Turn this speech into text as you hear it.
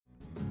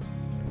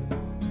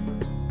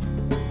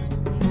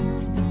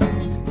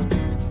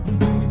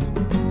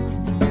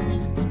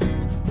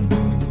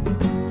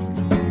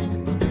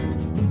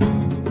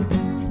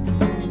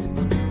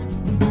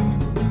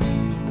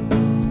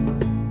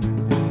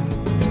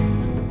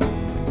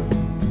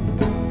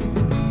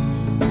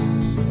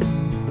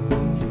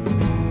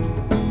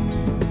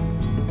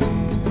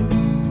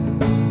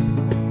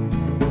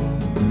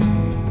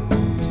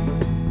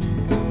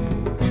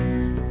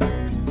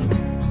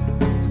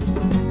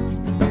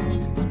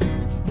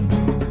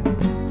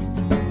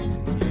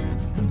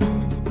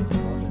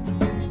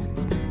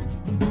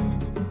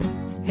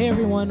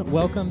everyone.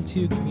 Welcome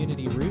to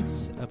Community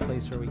Roots, a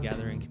place where we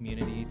gather in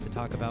community to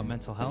talk about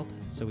mental health.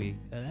 So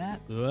I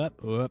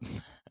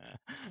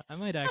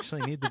might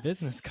actually need the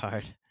business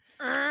card.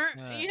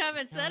 You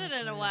haven't said it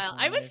in a while.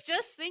 I was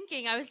just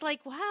thinking, I was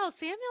like, wow,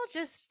 Samuel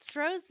just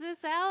throws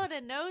this out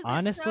and knows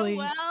Honestly, it so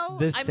well.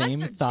 the I same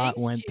must have thought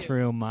jinxed went you.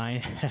 through my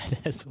head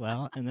as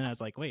well. And then I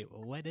was like, wait,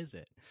 well, what is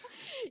it?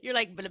 You're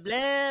like, blah,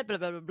 blah, blah,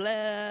 blah, blah,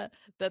 blah,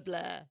 blah,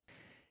 blah.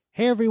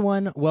 Hey,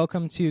 everyone.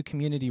 Welcome to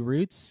Community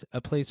Roots, a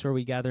place where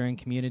we gather in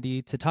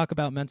community to talk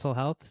about mental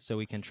health so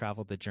we can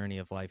travel the journey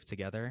of life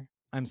together.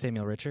 I'm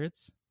Samuel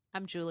Richards.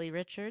 I'm Julie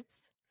Richards.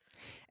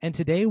 And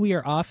today we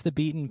are off the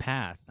beaten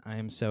path. I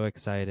am so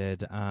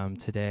excited.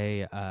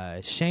 Today,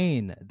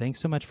 Shane, thanks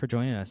so much for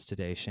joining us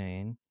today,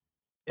 Shane.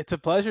 It's a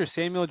pleasure.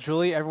 Samuel,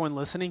 Julie, everyone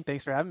listening,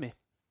 thanks for having me.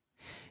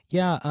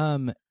 Yeah,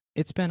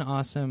 it's been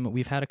awesome.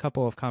 We've had a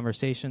couple of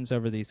conversations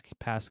over these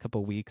past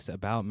couple weeks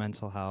about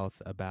mental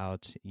health,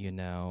 about,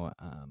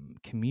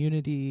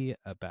 community,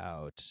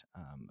 about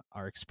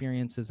our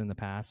experiences in the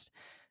past.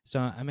 So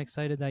I'm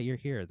excited that you're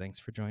here. Thanks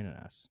for joining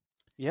us.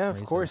 Yeah,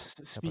 of course.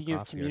 Speaking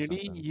of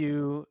community,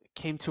 you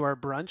came to our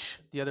brunch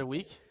the other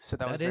week, so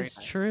that was very nice.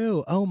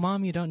 True. Oh,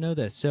 Mom, you don't know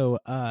this. So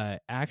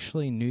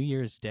actually, New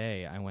Year's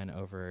Day, I went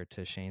over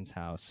to Shane's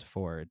house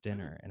for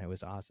dinner, and it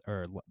was awesome.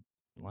 Or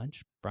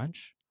lunch?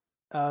 Brunch?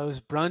 It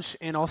was brunch,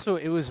 and also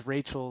it was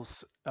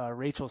Rachel's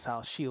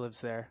house. She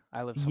lives there.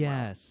 I live somewhere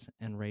else. Yes,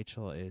 and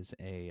Rachel is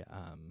a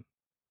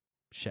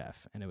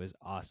chef, and it was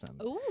awesome.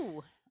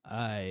 Ooh.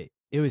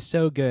 It was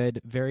so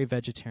good, very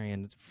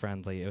vegetarian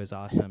friendly. It was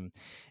awesome.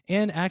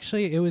 And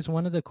actually, it was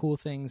one of the cool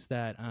things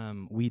that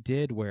we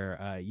did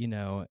where,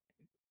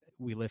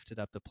 we lifted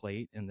up the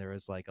plate and there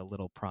was like a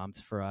little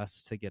prompt for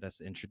us to get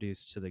us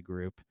introduced to the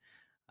group.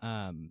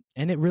 And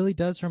it really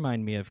does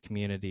remind me of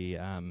community.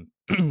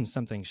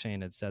 Something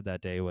Shane had said that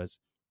day was,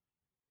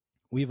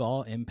 we've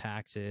all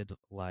impacted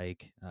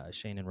like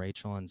Shane and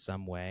Rachel in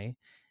some way,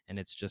 and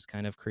it's just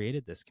kind of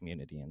created this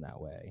community in that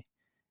way.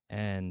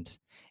 And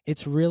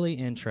it's really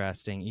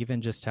interesting,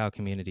 even just how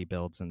community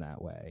builds in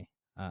that way.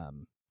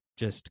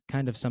 Just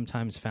kind of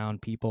sometimes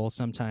found people,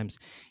 sometimes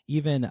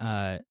even,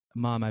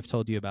 Mom, I've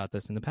told you about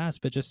this in the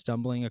past, but just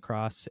stumbling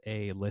across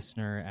a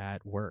listener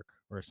at work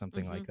or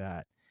something like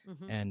that.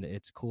 Mm-hmm. And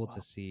it's cool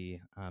to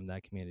see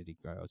that community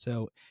grow.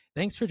 So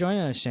thanks for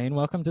joining us, Shane.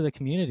 Welcome to the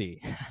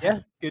community. Yeah,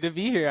 good to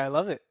be here. I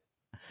love it.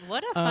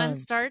 What a fun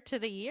start to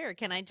the year.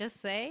 Can I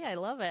just say, I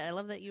love it. I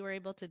love that you were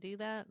able to do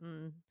that.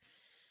 And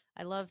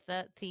I love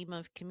that theme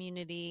of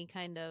community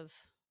kind of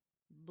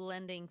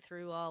blending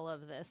through all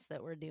of this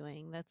that we're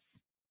doing. That's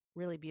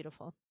really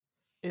beautiful.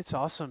 It's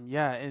awesome.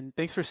 Yeah. And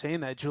thanks for saying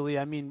that, Julie.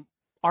 I mean,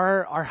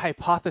 our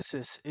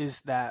hypothesis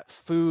is that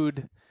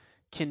food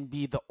can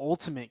be the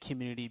ultimate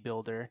community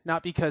builder,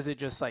 not because it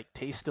just like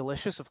tastes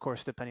delicious, of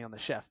course, depending on the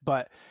chef,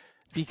 but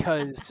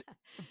because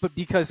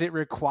it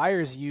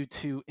requires you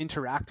to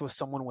interact with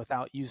someone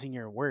without using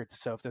your words.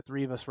 So if the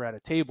three of us were at a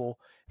table,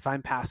 if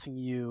I'm passing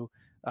you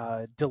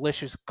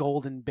delicious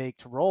golden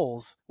baked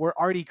rolls, we're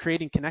already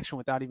creating connection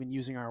without even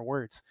using our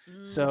words.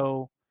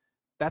 So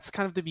that's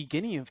kind of the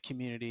beginning of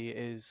community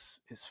is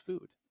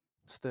food.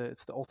 It's the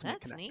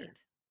ultimate That's connector. Neat.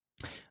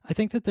 I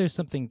think that there's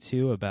something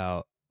too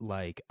about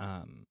like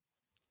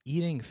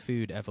eating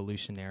food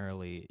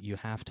evolutionarily. You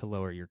have to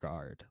lower your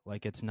guard.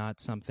 Like it's not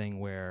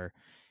something where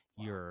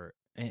you're,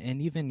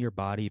 and even your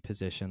body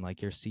position, like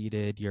you're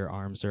seated, your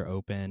arms are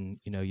open,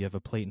 you have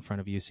a plate in front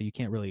of you, so you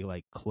can't really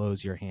like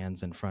close your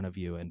hands in front of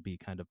you and be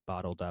kind of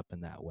bottled up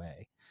in that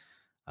way.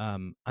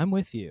 I'm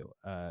with you.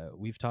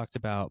 We've talked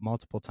about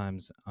multiple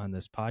times on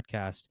this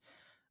podcast,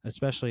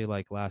 especially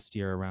like last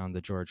year around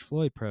the George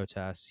Floyd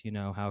protests,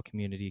 how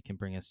community can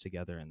bring us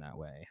together in that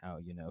way, how,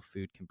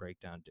 food can break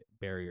down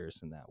barriers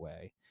in that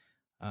way.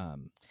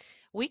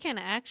 We can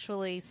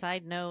actually,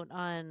 side note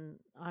on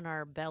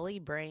our belly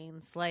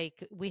brains,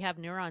 like we have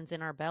neurons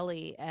in our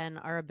belly, and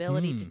our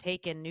ability to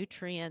take in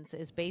nutrients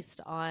is based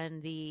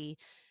on the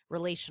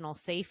relational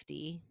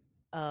safety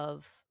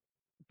of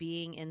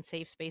being in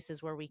safe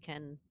spaces where we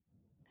can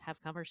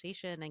have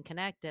conversation and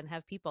connect and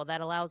have people.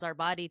 That allows our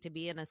body to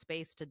be in a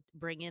space to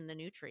bring in the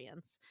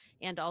nutrients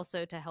and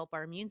also to help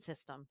our immune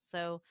system.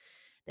 So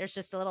there's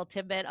just a little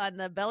tidbit on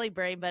the belly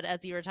brain. But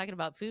as you were talking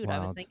about food, I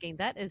was thinking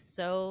that is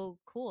so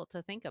cool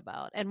to think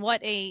about. And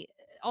what a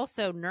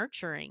also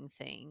nurturing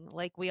thing.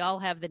 Like we all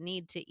have the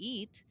need to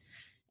eat,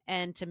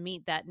 and to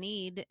meet that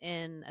need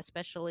in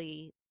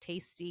especially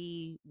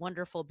tasty,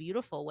 wonderful,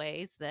 beautiful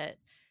ways that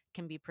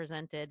can be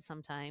presented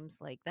sometimes.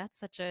 Like that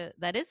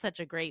is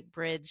such a great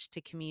bridge to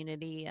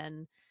community,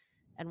 and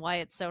why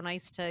it's so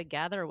nice to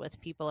gather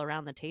with people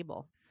around the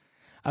table.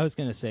 I was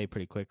going to say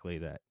pretty quickly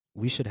that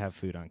we should have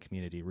food on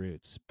Community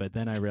Roots, but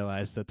then I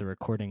realized that the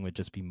recording would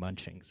just be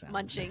munching sounds.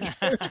 Munching.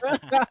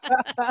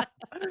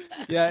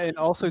 Yeah, and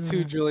also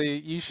too, Julie,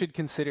 you should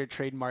consider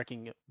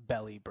trademarking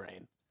belly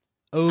brain.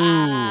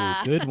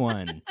 Oh, good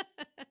one.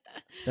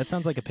 That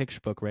sounds like a picture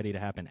book ready to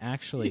happen.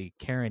 Actually,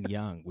 Karen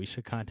Young, we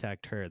should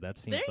contact her. That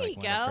There seems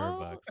like you one of her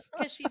go. books.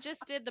 Because she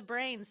just did the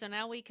brain, so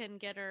now we can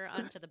get her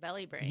onto the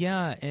belly brain.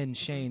 Yeah, and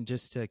Shane,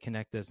 just to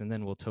connect this, and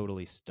then we'll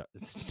totally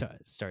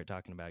start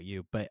talking about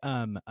you. But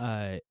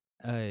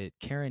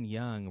Karen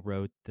Young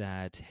wrote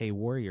that Hey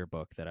Warrior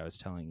book that I was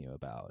telling you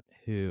about,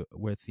 who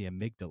with the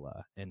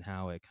amygdala and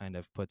how it kind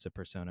of puts a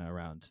persona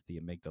around the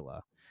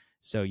amygdala.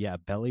 So yeah,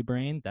 belly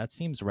brain, that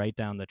seems right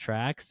down the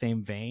track.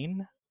 Same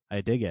vein.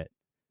 I dig it.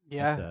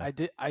 Yeah,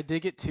 I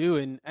dig it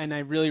too, and I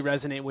really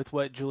resonate with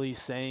what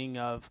Julie's saying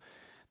of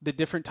the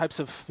different types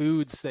of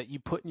foods that you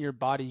put in your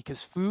body,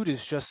 because food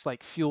is just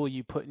like fuel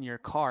you put in your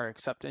car,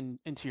 except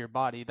into your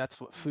body.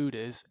 That's what food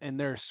is. And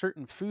there are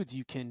certain foods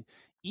you can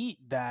eat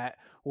that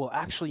will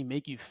actually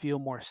make you feel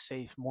more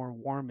safe, more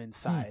warm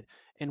inside.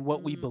 And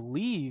what we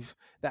believe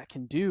that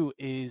can do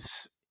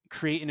is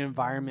create an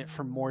environment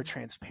for more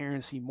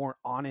transparency, more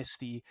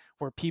honesty,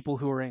 where people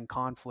who are in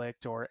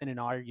conflict or in an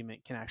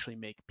argument can actually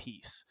make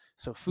peace.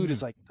 So food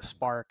is like the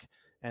spark,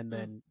 and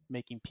then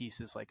making peace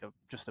is like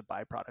just a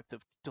byproduct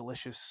of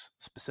delicious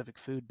specific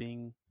food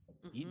being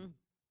eaten.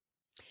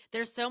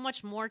 There's so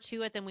much more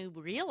to it than we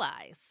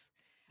realize.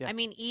 Yeah. I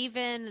mean,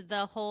 even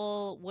the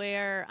whole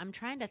where I'm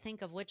trying to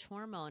think of which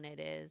hormone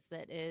it is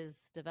that is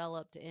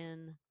developed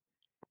in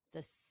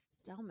the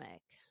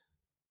stomach.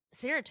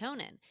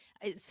 Serotonin.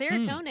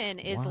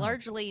 Serotonin is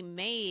largely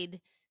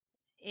made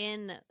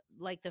in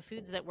like the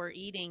foods that we're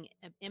eating,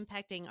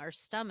 impacting our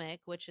stomach,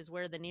 which is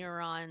where the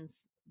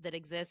neurons that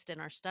exist in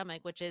our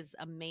stomach, which is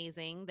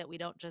amazing that we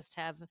don't just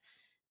have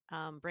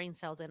brain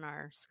cells in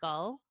our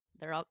skull.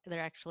 They're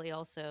actually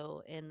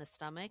also in the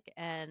stomach,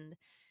 and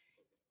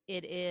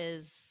it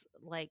is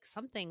like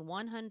something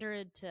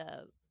 100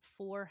 to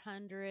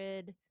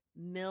 400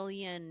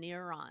 million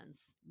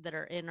neurons that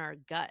are in our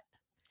gut.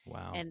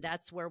 Wow. And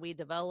that's where we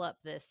develop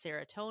this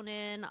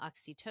serotonin,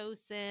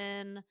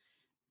 oxytocin,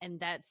 and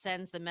that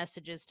sends the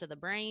messages to the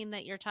brain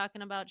that you're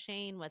talking about,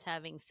 Shane, with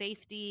having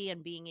safety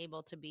and being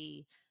able to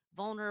be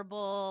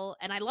vulnerable.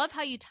 And I love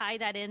how you tie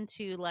that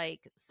into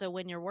like, so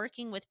when you're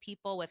working with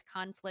people with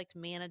conflict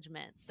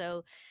management.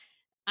 So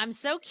I'm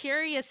so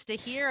curious to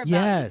hear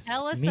about you.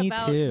 Tell us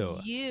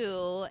about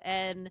you.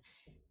 And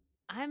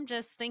I'm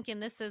just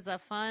thinking this is a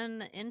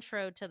fun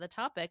intro to the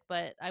topic,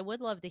 but I would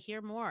love to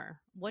hear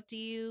more.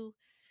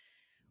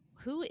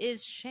 Who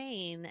is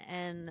Shane,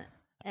 and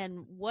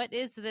what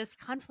is this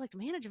conflict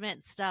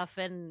management stuff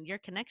and your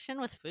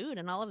connection with food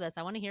and all of this?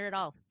 I want to hear it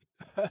all.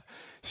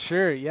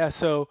 Sure. Yeah.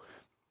 So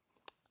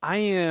I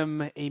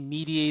am a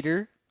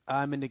mediator,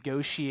 I'm a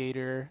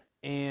negotiator,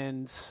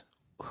 and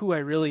who I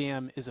really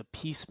am is a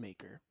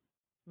peacemaker.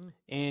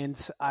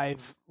 And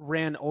I've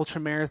ran ultra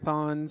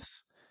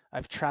marathons.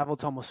 I've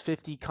traveled to almost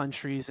 50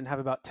 countries and have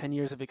about 10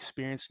 years of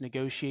experience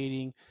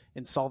negotiating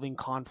and solving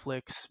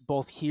conflicts,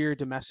 both here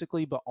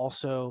domestically, but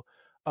also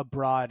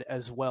abroad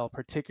as well,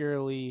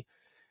 particularly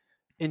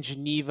in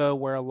Geneva,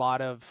 where a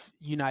lot of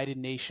United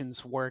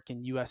Nations work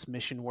and US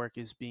mission work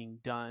is being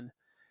done.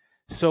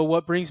 So,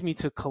 what brings me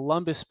to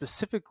Columbus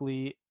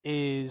specifically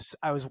is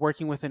I was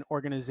working with an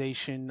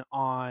organization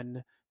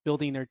on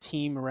building their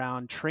team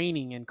around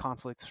training in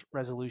conflict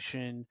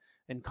resolution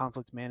and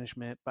conflict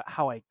management. But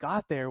how I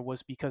got there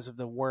was because of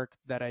the work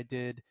that I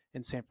did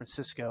in San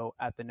Francisco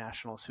at the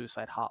National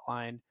Suicide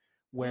Hotline,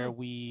 where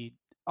we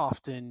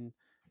often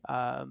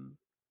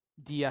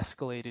de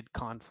escalated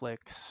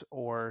conflicts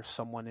or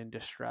someone in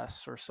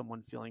distress or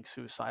someone feeling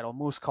suicidal.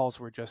 Most calls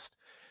were just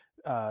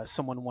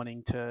someone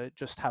wanting to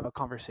just have a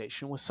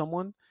conversation with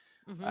someone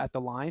at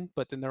the line.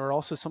 But then there were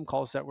also some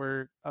calls that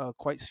were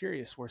quite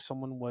serious where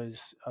someone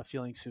was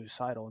feeling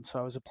suicidal. And so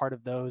I was a part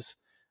of those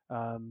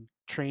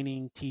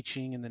training,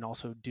 teaching, and then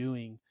also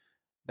doing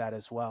that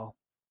as well.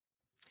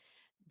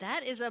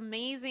 That is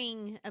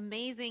amazing,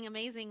 amazing,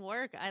 amazing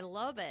work. I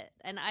love it.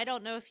 And I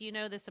don't know if you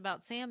know this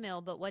about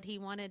Samuel, but what he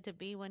wanted to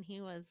be when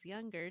he was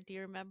younger. Do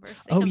you remember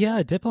Samuel? Oh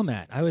yeah,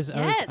 diplomat. I he was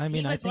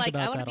think like,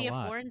 about I want to be a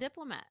a foreign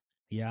diplomat.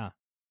 Yeah.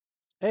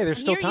 Hey, there's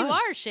still here time. You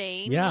are,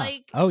 Shane. Yeah.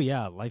 Like, oh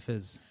yeah, life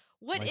is.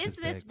 What life is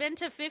this? big. Been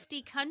to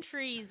 50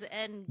 countries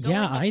and going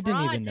I didn't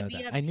abroad even to know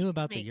be that. a I knew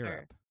about the peacemaker.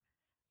 Europe.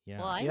 Yeah.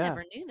 Well, I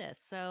never knew this,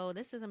 so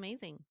this is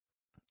amazing.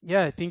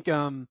 Yeah, I think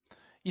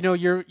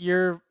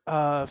your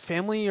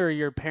family or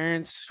your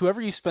parents,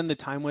 whoever you spend the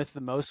time with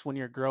the most when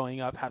you're growing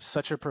up, have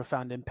such a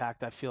profound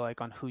impact, I feel like,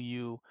 on who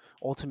you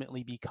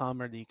ultimately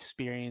become or the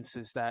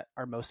experiences that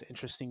are most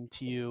interesting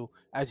to you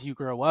as you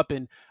grow up.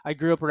 And I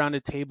grew up around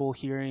a table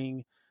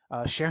hearing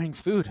sharing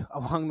food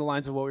along the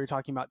lines of what we were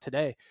talking about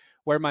today,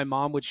 where my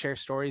mom would share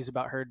stories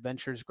about her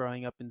adventures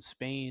growing up in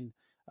Spain,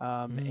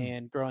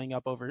 and growing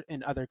up over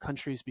in other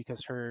countries,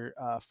 because her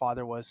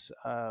father was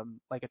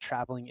like a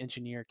traveling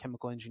engineer,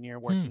 chemical engineer,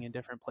 working in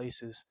different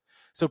places.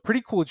 So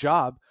pretty cool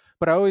job.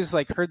 But I always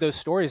like heard those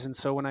stories, and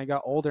so when I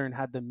got older and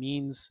had the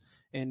means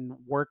and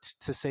worked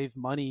to save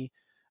money,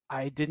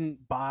 I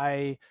didn't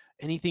buy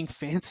anything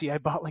fancy. I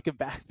bought like a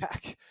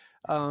backpack,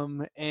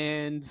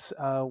 and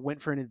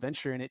went for an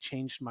adventure, and it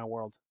changed my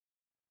world.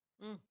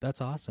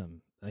 That's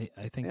awesome.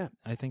 I think Yeah.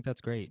 I think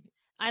that's great.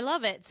 I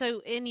love it. So,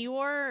 in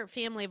your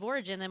family of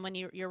origin, then when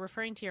you're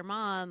referring to your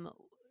mom,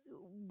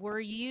 were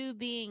you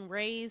being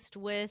raised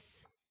with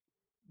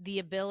the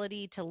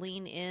ability to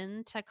lean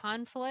into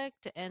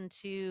conflict and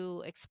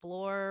to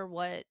explore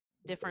what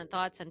different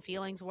thoughts and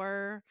feelings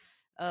were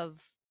of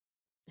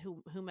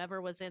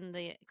whomever was in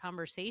the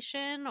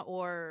conversation?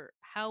 Or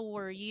how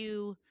were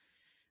you,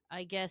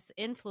 I guess,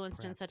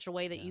 influenced in such a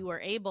way that Yeah. you were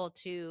able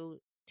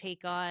to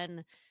take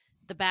on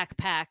the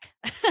backpack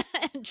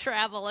and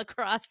travel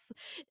across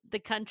the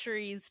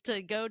countries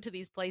to go to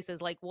these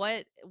places? Like,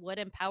 what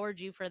empowered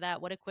you for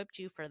that? What equipped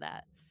you for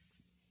that?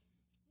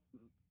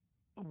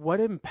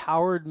 What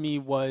empowered me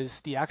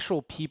was the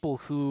actual people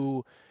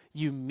who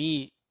you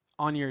meet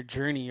on your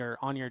journey or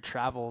on your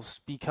travels,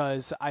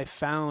 because I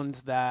found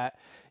that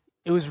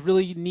it was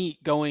really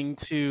neat going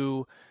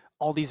to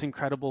all these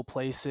incredible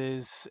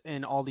places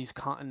in all these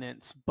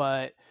continents.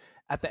 But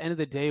at the end of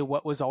the day,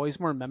 what was always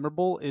more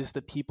memorable is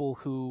the people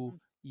who Mm.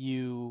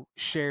 you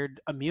shared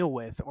a meal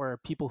with, or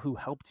people who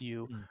helped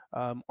you,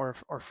 Mm.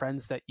 or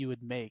friends that you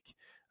would make.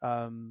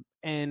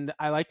 And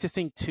I like to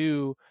think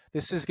too,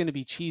 this is going to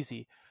be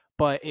cheesy,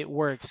 but it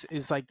works,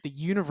 is like the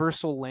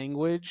universal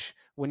language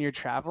when you're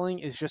traveling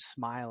is just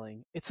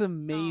smiling. It's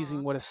amazing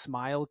Aw. what a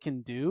smile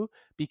can do,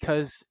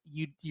 because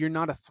you're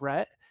not a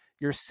threat,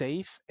 you're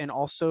safe, and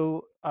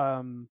also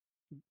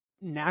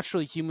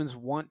naturally humans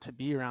want to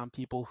be around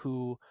people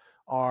who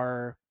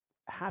are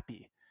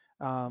happy,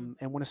 Mm.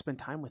 and want to spend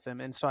time with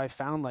them. And so I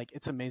found like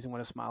it's amazing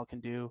what a smile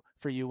can do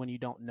for you when you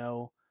don't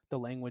know the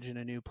language in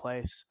a new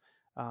place.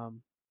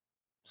 um,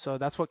 so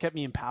that's what kept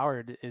me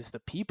empowered, is the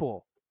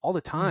people all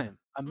the Mm. time,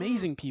 Mm.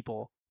 amazing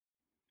people.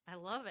 I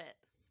love it.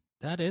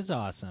 That is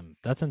awesome.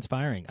 That's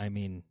inspiring. I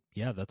mean,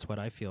 yeah, that's what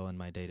I feel in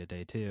my day to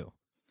day too.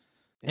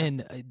 Yeah.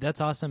 And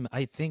that's awesome.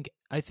 I think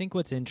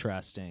what's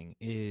interesting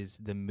is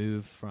the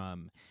move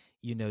from,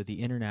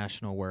 the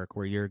international work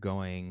where you're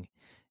going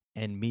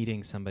and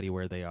meeting somebody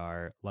where they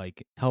are,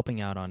 like helping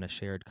out on a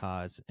shared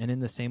cause. And in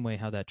the same way,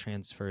 how that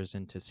transfers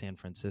into San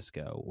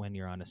Francisco when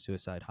you're on a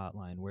suicide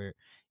hotline, where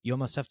you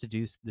almost have to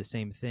do the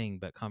same thing,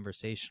 but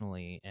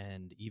conversationally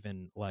and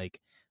even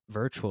like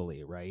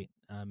virtually, right?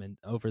 And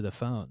over the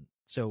phone.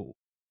 So,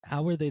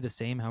 how were they the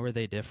same? How were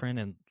they different?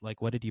 And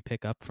like, what did you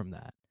pick up from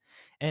that?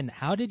 And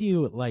how did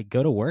you like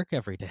go to work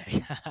every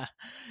day?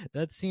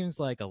 That seems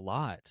like a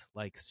lot,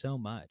 like so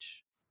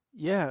much.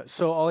 Yeah,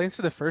 so I'll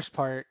answer the first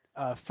part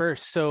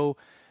first. So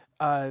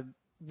uh,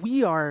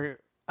 we are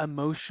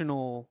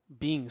emotional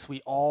beings.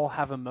 We all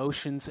have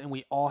emotions, and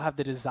we all have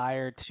the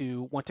desire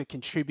to want to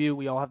contribute.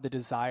 We all have the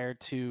desire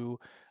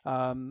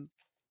um,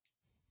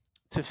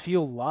 to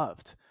feel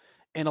loved.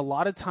 And a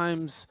lot of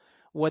times,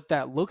 what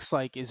that looks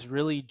like is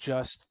really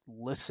just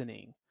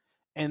listening.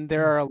 And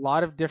there Mm. are a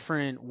lot of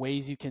different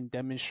ways you can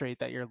demonstrate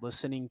that you're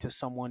listening to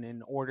someone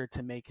in order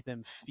to make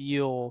them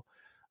feel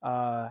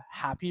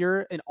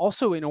happier, and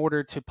also in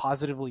order to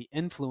positively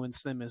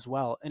influence them as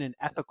well in an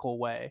ethical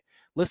way.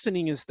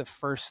 Listening is the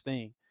first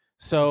thing. Mm.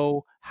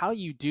 So, how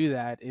you do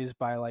that is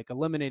by like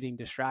eliminating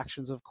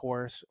distractions, of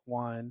course,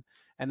 one,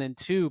 and then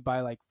two, by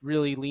like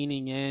really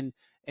leaning in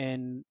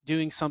and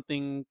doing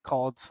something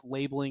called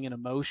labeling an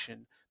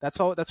emotion. That's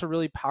a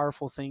really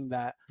powerful thing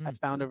that I Mm.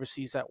 found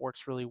overseas that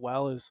works really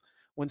well, is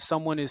when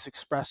someone is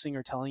expressing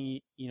or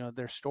telling you,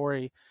 their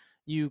story,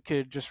 you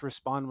could just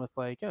respond with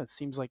like, yeah, it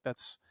seems like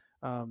that's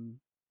um,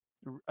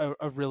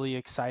 a really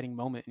exciting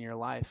moment in your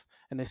life.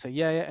 And they say,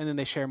 yeah, yeah, and then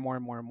they share more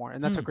and more and more.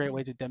 And that's a Mm. great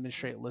way to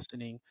demonstrate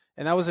listening.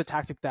 And that was a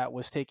tactic that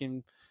was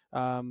taken,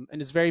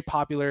 and is very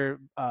popular,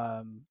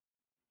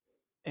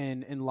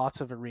 in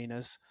lots of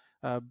arenas.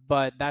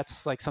 But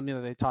that's like something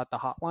that they taught the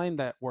hotline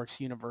that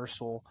works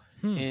universal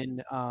Hmm.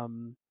 in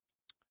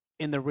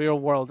in the real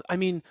world. I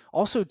mean,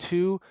 also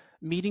too,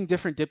 meeting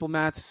different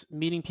diplomats,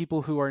 meeting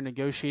people who are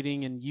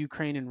negotiating in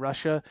Ukraine and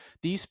Russia.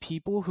 These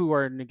people who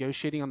are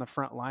negotiating on the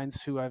front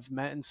lines, who I've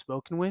met and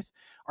spoken with,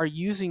 are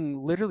using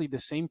literally the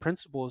same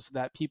principles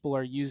that people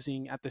are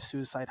using at the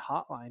suicide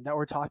hotline that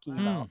we're talking Wow.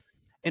 about. Mm.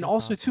 And That's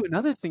also too, awesome.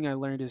 another thing I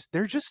learned is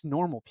they're just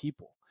normal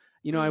people.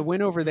 I Mm.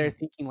 went over there Mm.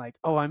 thinking like,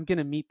 oh, I'm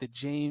gonna meet the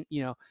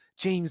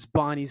James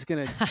Bond. He's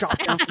gonna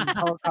drop down from the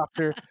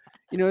helicopter.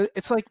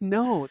 It's like,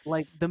 no,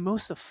 like the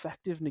most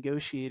effective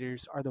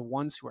negotiators are the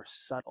ones who are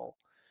subtle.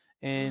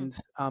 Mm.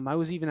 And I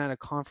was even at a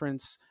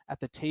conference at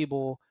the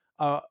table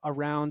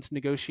around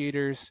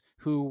negotiators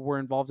who were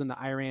involved in the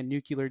Iran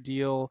nuclear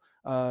deal,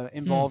 Hmm.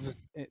 involved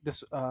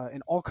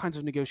in all kinds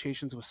of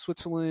negotiations with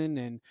Switzerland,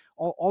 and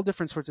all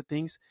different sorts of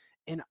things.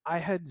 And I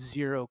had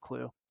zero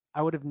clue.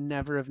 I would have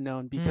never have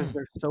known, because Mm.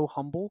 they're so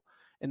humble.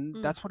 And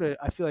Mm. that's what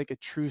I feel like a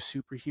true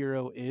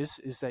superhero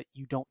is that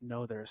you don't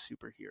know they're a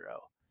superhero.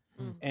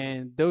 Mm. Mm.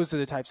 And those are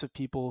the types of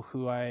people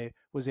who I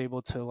was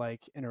able to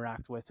like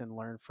interact with and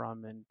learn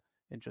from, and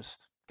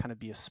just kind of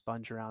be a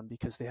sponge around,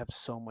 because they have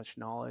so much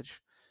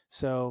knowledge.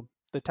 So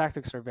the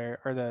tactics are very,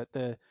 or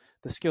the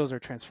skills are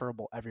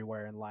transferable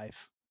everywhere in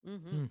life.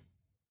 Mm-hmm. Hmm.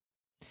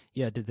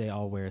 Yeah, did they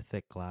all wear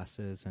thick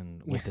glasses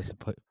and Yeah. would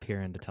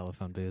disappear into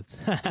telephone booths?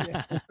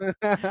 Yeah.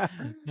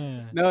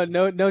 Yeah.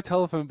 No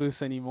telephone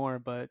booths anymore,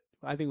 but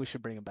I think we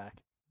should bring them back.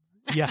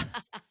 Yeah.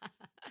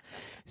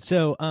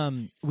 So,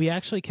 we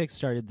actually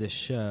kickstarted this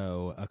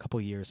show a couple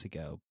years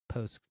ago,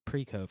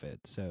 pre-COVID.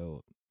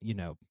 So,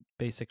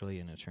 basically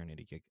an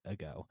eternity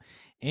ago,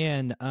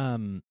 and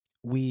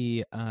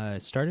we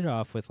started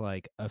off with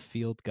like a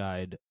field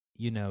guide.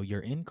 You're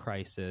in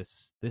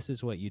crisis. This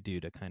is what you do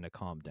to kind of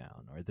calm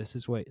down, or this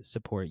is what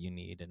support you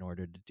need in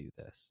order to do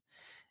this.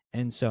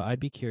 And so, I'd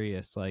be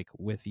curious, like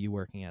with you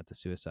working at the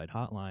suicide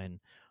hotline,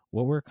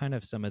 what were kind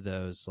of some of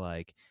those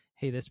like,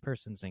 hey, this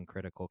person's in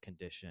critical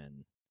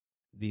condition,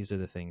 these are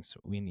the things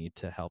we need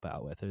to help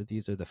out with, or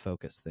these are the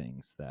focus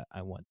things that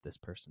I want this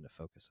person to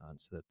focus on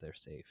so that they're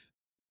safe?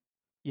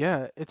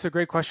 Yeah, it's a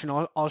great question.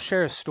 I'll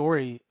share a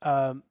story.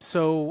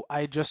 So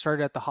I just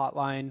started at the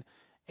hotline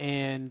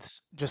and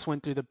just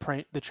went through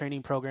the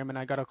training program, and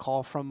I got a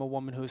call from a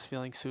woman who was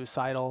feeling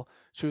suicidal.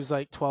 She was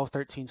like 12,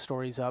 13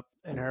 stories up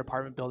in her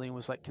apartment building and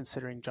was like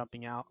considering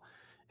jumping out.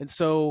 And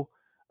so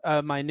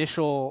my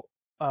initial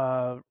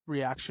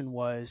reaction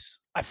was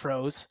I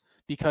froze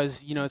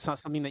because it's not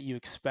something that you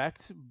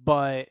expect,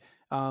 but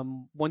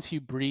once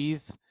you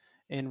breathe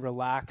and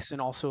relax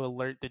and also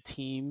alert the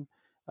team,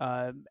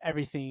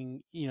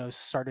 everything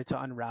started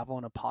to unravel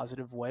in a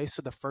positive way.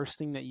 So the first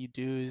thing that you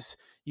do is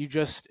you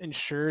just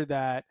ensure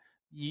that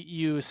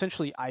you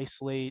essentially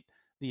isolate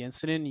the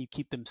incident and you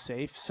keep them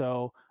safe.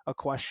 So a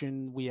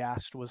question we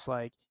asked was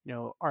like,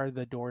 are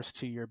the doors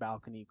to your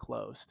balcony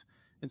closed?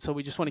 And so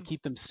we just want to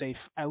keep them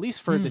safe, at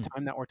least for the Mm,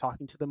 time that we're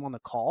talking to them on the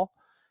call.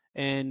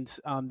 And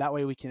that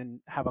way we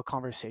can have a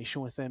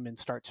conversation with them and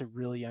start to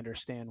really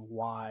understand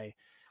why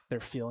they're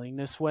feeling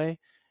this way.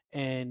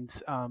 And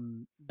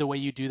the way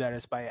you do that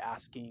is by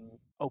asking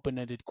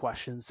open-ended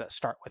questions that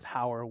start with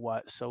how or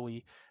what. So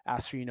we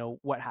ask her,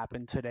 what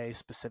happened today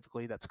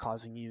specifically that's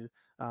causing you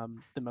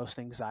the most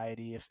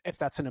anxiety, if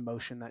that's an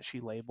emotion that she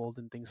labeled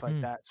and things like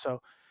mm, that.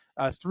 So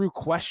through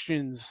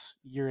questions,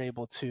 you're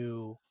able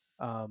to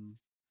um,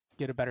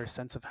 get a better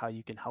sense of how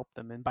you can help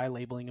them, and by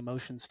labeling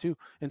emotions too.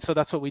 And so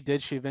that's what we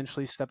did. She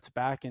eventually stepped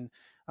back, and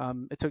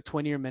it took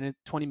 20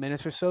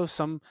 minutes or so.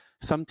 Some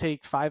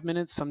take 5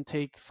 minutes, some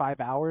take 5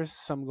 hours,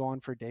 some go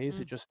on for days.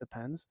 It Mm. just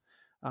depends.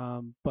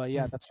 But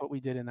yeah, mm. that's what we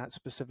did in that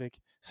specific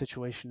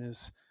situation,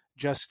 is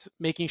just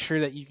making sure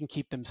that you can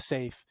keep them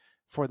safe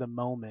for the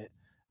moment,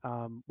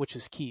 which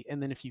is key.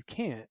 And then if you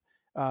can't,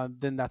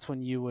 then that's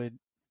when you would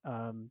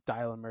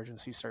dial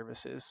emergency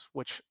services,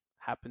 which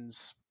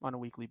happens on a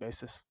weekly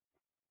basis.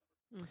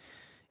 Mm.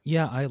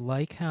 Yeah, I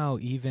like how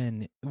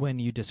even when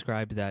you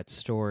described that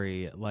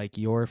story, like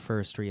your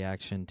first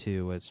reaction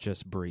to was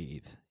just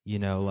breathe.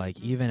 Like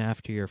Mhm. even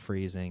after you're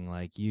freezing,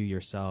 like you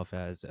yourself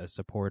as a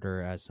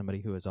supporter, as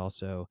somebody who is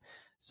also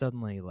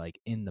suddenly like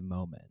in the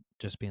moment,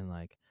 just being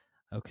like,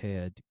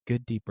 okay,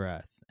 good deep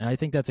breath. And I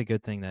think that's a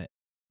good thing that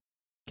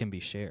can be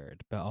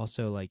shared, but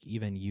also like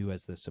even you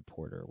as the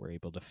supporter were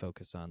able to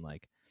focus on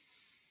like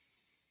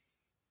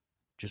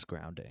just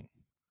grounding.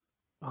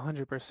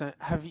 100%.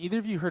 Have either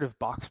of you heard of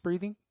box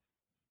breathing?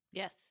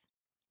 Yes.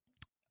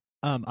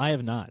 I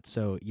have not.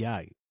 So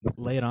yeah,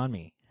 lay it on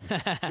me.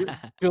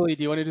 Julie,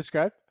 do you want to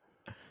describe?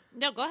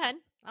 No, go ahead.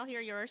 I'll hear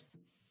yours.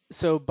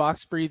 So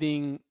box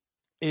breathing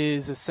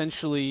is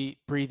essentially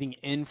breathing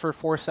in for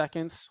 4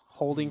 seconds,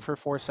 holding Mm. for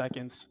 4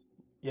 seconds,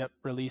 yep,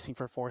 releasing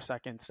for 4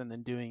 seconds, and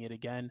then doing it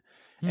again.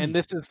 Hmm. And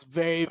this is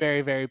very,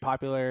 very, very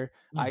popular.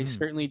 I Mm-hmm.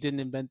 certainly didn't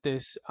invent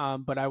this,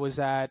 but I was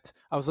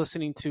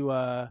listening to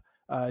a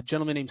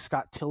gentleman named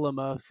Scott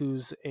Tillema,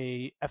 who's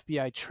a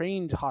FBI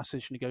trained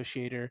hostage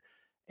negotiator,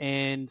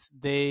 and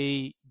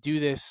they do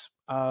this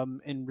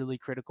in really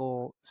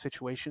critical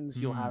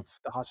situations. You'll Mm. have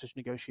the hostage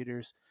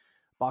negotiators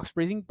box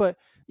breathing, but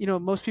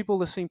most people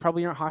listening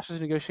probably aren't hostage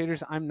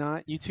negotiators. I'm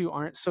not, you two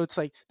aren't, so it's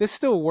like this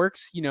still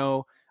works,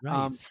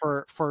 Right.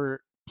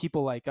 for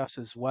people like us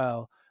as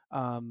well.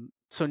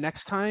 So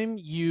next time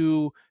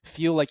you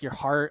feel like your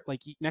heart,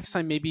 like next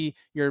time maybe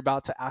you're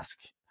about to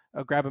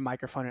grab a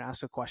microphone and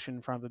ask a question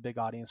in front of a big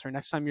audience, or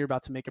next time you're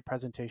about to make a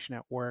presentation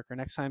at work, or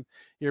next time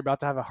you're about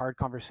to have a hard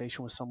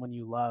conversation with someone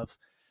you love,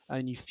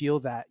 and you feel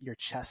that your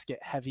chest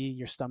get heavy,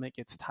 your stomach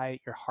gets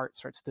tight, your heart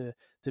starts to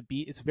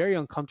beat, it's very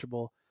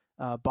uncomfortable.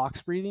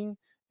 Box breathing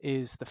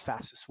is the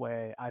fastest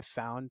way I've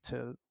found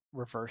to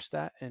reverse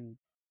that and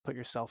put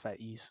yourself at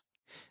ease.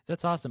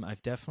 That's awesome.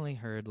 I've definitely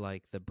heard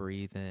like the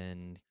breathe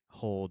in,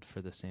 hold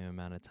for the same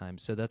amount of time.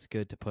 So that's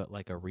good to put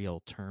like a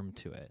real term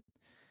to it.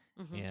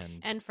 Hmm.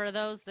 And And for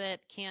those that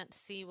can't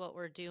see what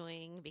we're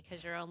doing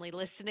because you're only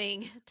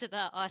listening to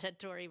the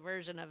auditory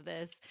version of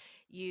this,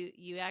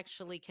 you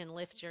actually can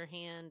lift your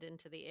hand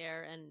into the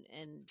air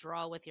and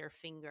draw with your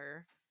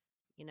finger,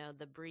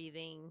 the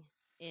breathing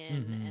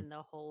in mm-hmm. and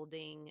the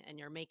holding, and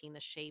you're making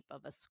the shape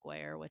of a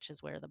square, which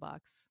is where the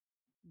box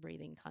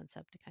breathing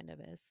concept kind of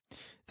is.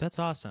 That's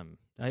awesome.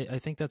 I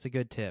think that's a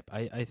good tip.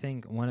 I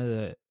think one of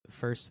the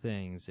first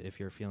things, if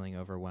you're feeling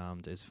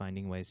overwhelmed, is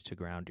finding ways to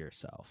ground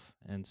yourself.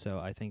 And so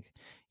I think,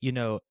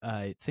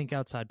 think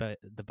outside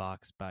the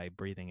box by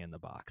breathing in the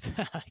box,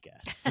 I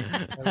guess.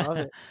 I love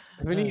it.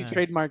 We need to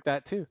trademark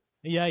that too.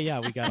 Yeah,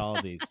 we got all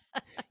of these.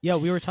 Yeah,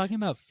 we were talking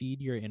about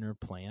feed your inner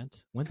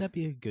plant. Wouldn't that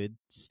be a good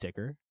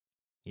sticker?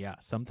 Yeah,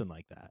 something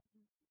like that.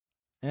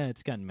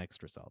 It's gotten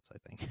mixed results, I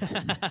think.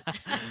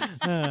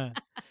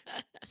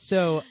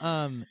 So,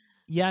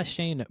 yeah,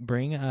 Shane,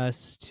 bring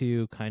us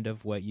to kind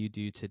of what you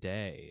do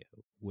today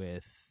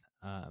with,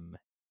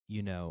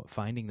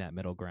 finding that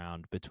middle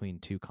ground between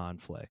two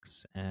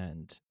conflicts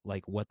and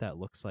like what that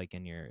looks like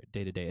in your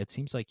day to day. It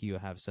seems like you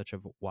have such a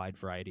wide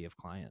variety of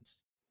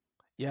clients.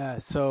 Yeah.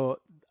 So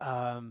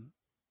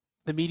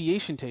the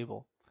mediation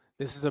table.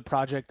 This is a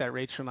project that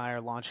Rachel and I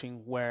are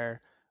launching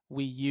where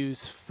we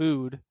use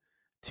food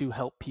to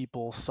help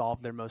people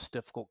solve their most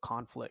difficult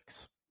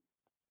conflicts.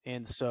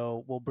 And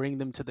so we'll bring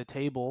them to the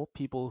table,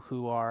 people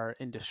who are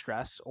in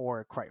distress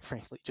or, quite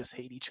frankly, just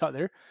hate each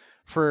other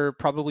for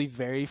probably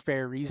very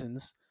fair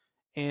reasons.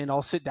 And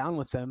I'll sit down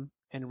with them,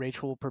 and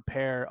Rachel will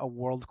prepare a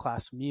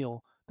world-class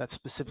meal that's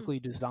specifically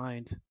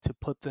designed to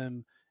put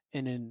them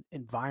in an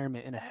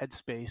environment, in a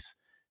headspace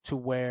to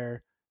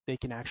where they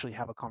can actually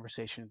have a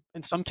conversation,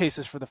 in some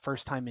cases for the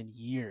first time in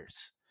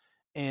years.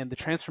 And the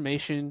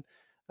transformation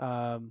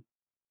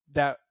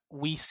that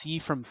we see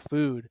from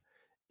food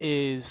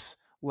is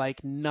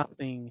like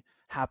nothing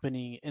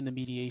happening in the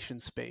mediation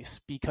space.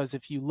 Because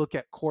if you look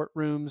at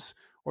courtrooms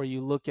or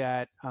you look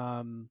at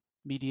the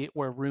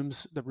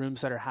rooms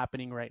that are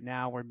happening right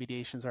now where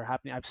mediations are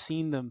happening, I've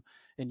seen them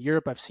in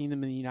Europe, I've seen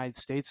them in the United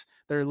States.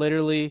 They're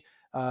literally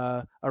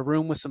a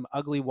room with some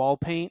ugly wall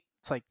paint.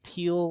 It's like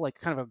teal, like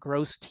kind of a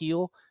gross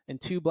teal, and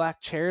two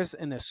black chairs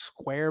and a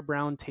square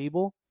brown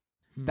table.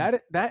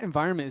 That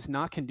environment is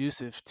not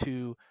conducive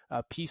to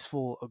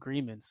peaceful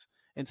agreements.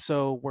 And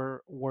so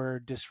we're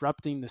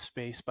disrupting the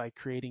space by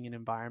creating an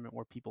environment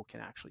where people can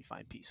actually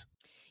find peace.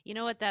 You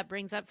know what that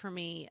brings up for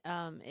me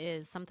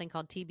is something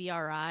called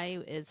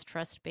TBRI, is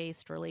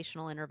trust-based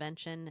relational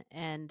intervention,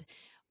 and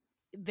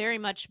very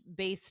much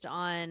based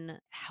on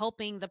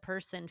helping the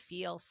person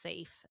feel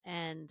safe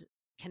and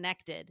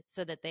connected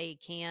so that they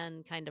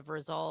can kind of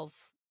resolve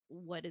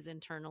what is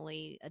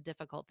internally a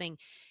difficult thing.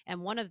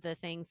 And one of the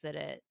things that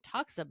it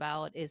talks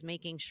about is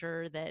making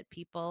sure that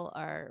people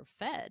are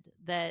fed,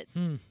 that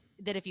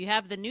if you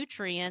have the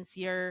nutrients,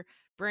 your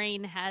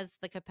brain has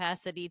the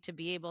capacity to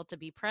be able to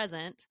be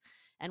present.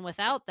 And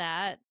without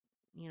that,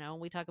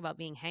 we talk about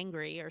being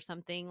hangry or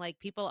something, like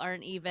people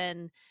aren't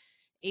even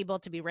able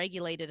to be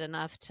regulated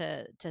enough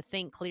to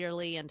think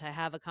clearly and to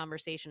have a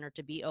conversation or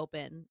to be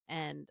open.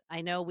 And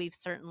I know we've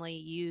certainly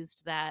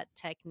used that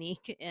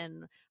technique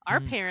in our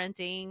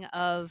parenting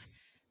of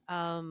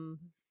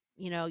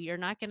you're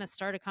not going to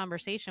start a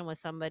conversation with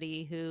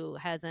somebody who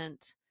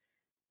hasn't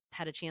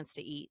had a chance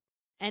to eat.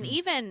 And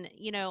even,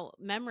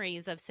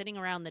 memories of sitting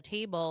around the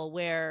table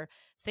where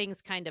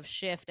things kind of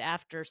shift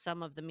after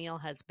some of the meal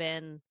has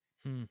been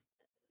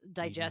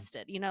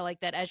digested, like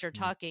that as you're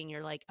talking,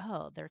 you're like,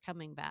 oh, they're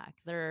coming back.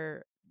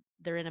 They're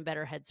in a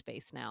better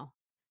headspace now.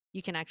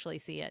 You can actually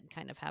see it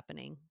kind of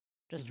happening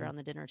just around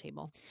the dinner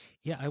table.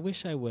 Yeah, I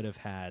wish I would have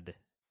had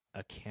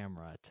a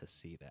camera to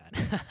see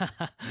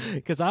that.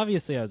 Because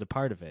obviously I was a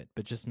part of it,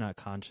 but just not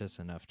conscious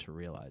enough to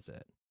realize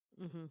it.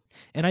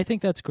 And I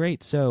think that's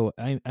great. So,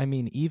 I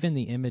mean, even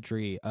the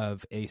imagery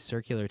of a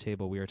circular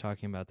table, we were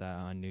talking about that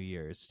on New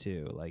Year's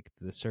too, like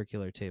the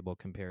circular table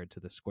compared to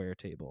the square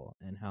table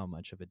and how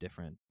much of a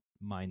different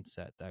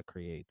mindset that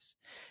creates.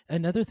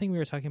 Another thing we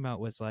were talking about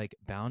was like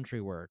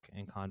boundary work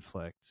and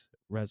conflict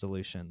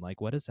resolution.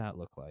 Like, what does that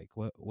look like?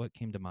 What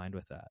came to mind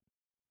with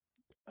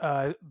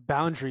that?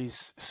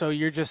 Boundaries. So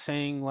you're just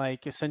saying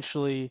like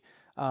essentially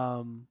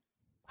how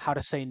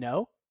to say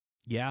no?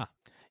 Yeah.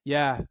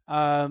 Yeah.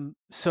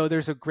 So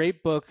there's a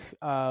great book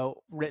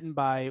written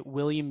by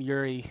William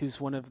Ury,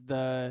 who's one of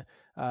the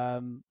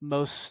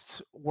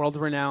most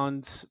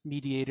world-renowned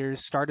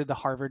mediators, started the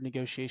Harvard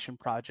Negotiation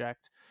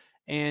Project.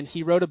 And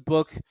he wrote a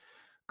book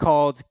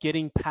called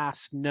Getting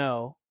Past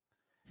No.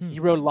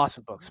 He wrote lots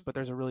of books, but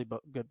there's a really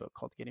good book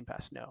called Getting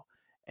Past No.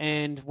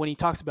 And when he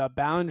talks about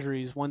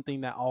boundaries, one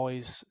thing that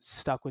always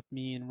stuck with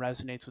me and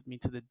resonates with me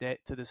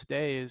to this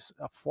day is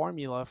a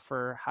formula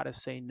for how to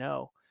say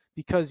no.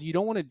 Because you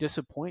don't want to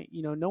disappoint,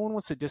 no one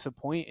wants to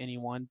disappoint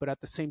anyone, but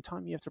at the same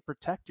time, you have to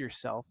protect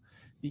yourself.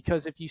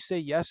 Because if you say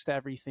yes to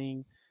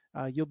everything,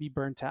 you'll be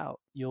burnt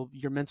out.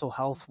 Your mental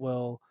health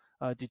will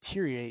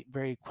deteriorate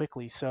very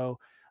quickly. So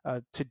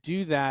to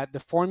do that, the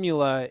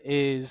formula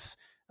is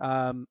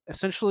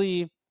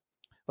essentially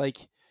like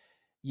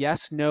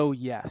yes, no,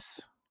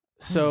 yes.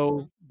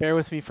 So bear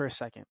with me for a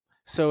second.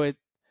 So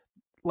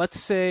let's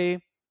say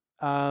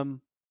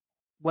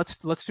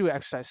let's do an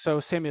exercise. So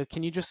Samuel,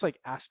 can you just like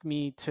ask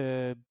me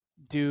to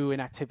do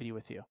an activity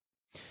with you?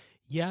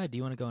 Yeah. Do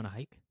you want to go on a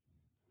hike?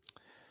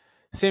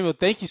 Samuel,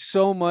 thank you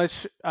so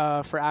much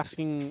for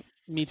asking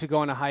me to go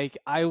on a hike.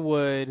 I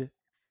would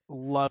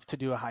love to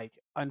do a hike.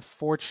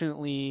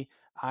 Unfortunately,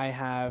 I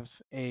have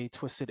a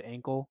twisted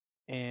ankle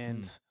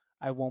and Mm.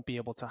 I won't be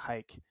able to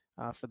hike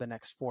for the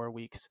next 4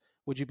 weeks.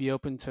 Would you be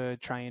open to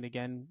trying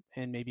again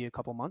in maybe a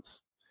couple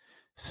months?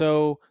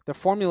 So the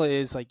formula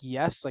is like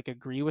yes, like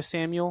agree with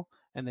Samuel,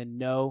 and then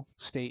no,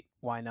 state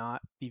why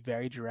not. Be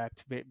very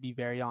direct, be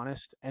very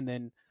honest, and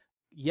then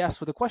yes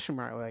with a question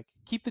mark. Like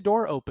keep the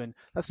door open.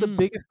 That's the Mm.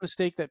 biggest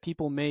mistake that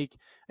people make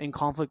in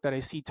conflict that I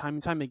see time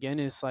and time again.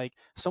 Is like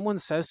someone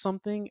says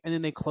something and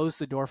then they close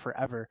the door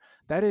forever.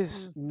 That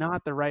is Mm,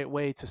 not the right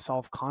way to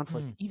solve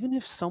conflict. Mm. Even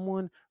if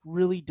someone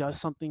really does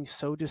something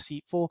so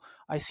deceitful,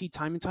 I see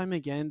time and time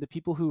again the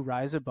people who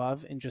rise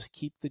above and just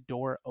keep the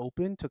door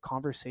open to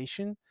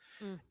conversation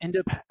mm, end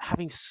up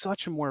having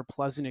such a more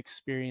pleasant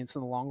experience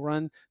in the long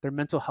run. Their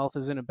mental health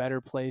is in a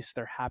better place.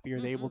 They're happier.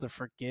 They're able mhm. to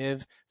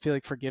forgive. Feel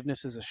like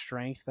forgiveness is a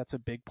strength. That's a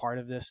big part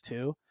of this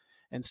too.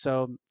 And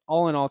so,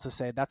 all in all, to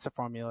say that's the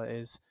formula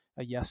is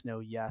a yes, no,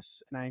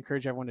 yes. And I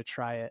encourage everyone to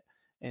try it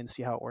and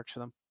see how it works for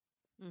them.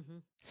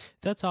 Mhm.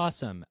 That's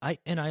awesome. I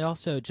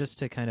also, just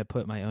to kind of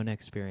put my own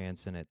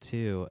experience in it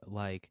too,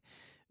 like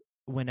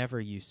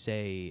whenever you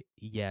say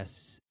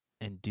yes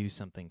and do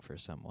something for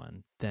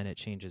someone, then it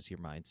changes your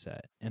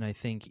mindset. And I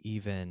think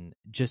even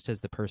just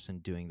as the person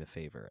doing the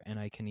favor, and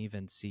I can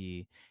even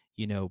see,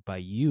 by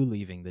you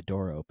leaving the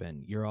door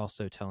open, you're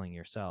also telling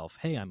yourself,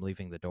 hey, I'm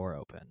leaving the door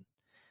open.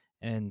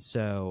 And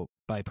so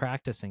by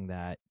practicing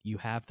that, you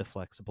have the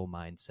flexible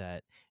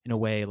mindset in a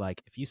way.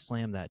 Like if you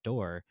slam that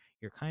door,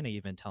 you're kind of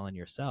even telling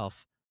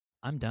yourself,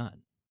 I'm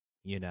done,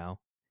 you know?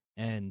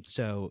 And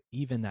so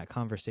even that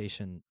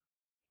conversation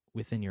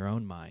within your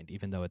own mind,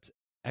 even though it's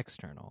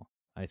external,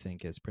 I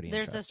think is pretty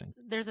interesting.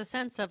 There's a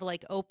sense of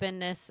like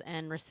openness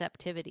and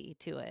receptivity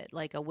to it,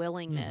 like a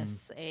Mm-hmm.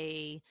 willingness,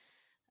 a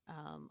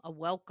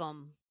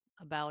welcome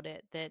about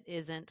it that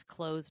isn't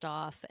closed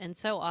off. And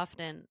so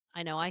often,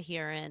 I know I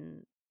hear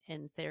in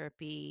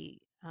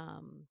therapy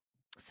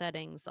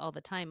settings all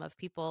the time of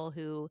people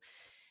who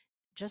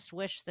just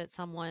wish that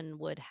someone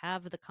would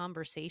have the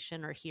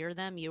conversation or hear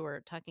them. You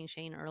were talking,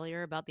 Shane,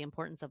 earlier about the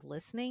importance of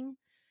listening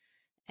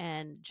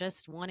and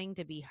just wanting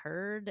to be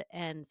heard.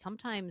 And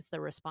sometimes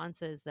the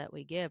responses that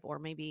we give, or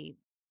maybe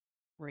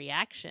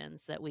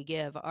reactions that we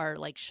give, are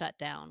like shut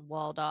down,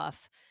 walled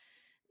off.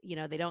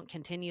 They don't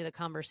continue the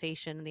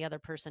conversation and the other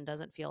person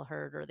doesn't feel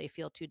heard, or they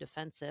feel too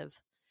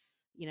defensive,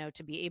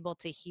 to be able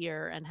to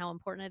hear, and how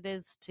important it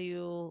is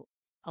to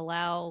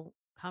allow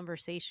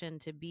conversation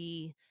to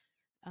be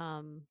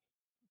um,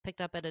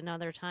 picked up at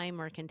another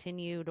time or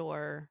continued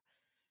or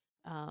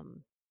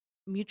um,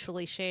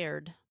 mutually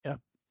shared. Yeah,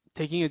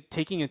 taking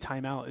a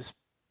timeout is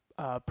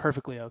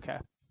perfectly okay.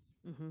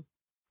 Hmm.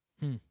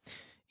 Hmm.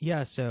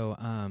 Yeah. So,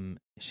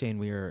 Shane,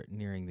 we are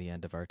nearing the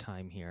end of our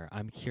time here.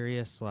 I'm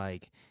curious,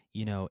 like,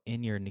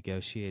 in your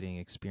negotiating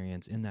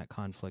experience, in that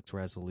conflict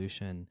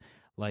resolution,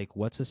 like,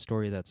 what's a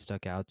story that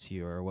stuck out to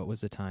you, or what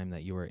was a time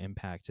that you were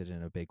impacted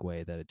in a big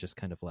way that it just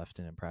kind of left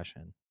an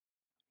impression?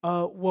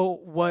 Well,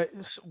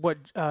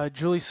 what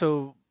Julie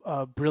so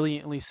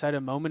brilliantly said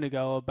a moment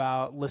ago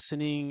about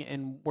listening,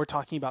 and we're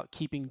talking about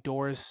keeping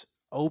doors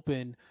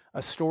open.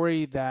 A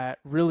story that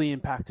really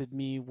impacted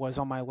me was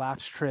on my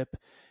last trip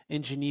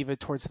in Geneva.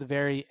 Towards the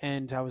very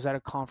end, I was at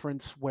a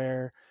conference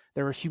where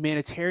there were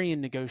humanitarian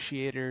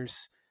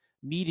negotiators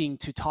meeting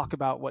to talk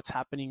about what's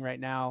happening right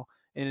now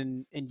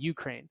in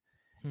Ukraine.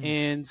 Hmm.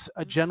 And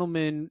a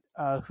gentleman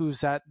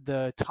who's at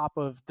the top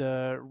of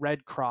the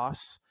Red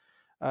Cross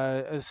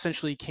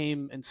essentially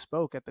came and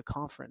spoke at the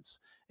conference.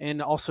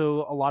 And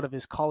also, a lot of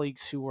his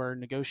colleagues who were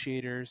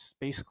negotiators,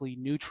 basically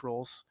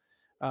neutrals,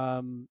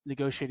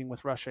 negotiating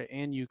with Russia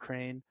and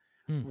Ukraine,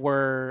 Hmm.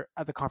 were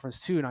at the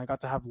conference too. And I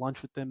got to have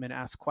lunch with them and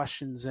ask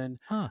questions. And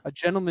Huh. a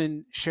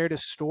gentleman shared a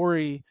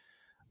story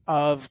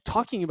of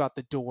talking about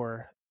the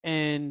door.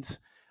 And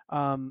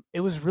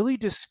it was really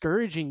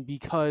discouraging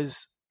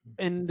because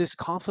in this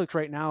conflict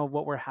right now,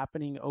 what we're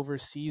happening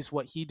overseas,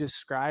 what he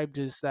described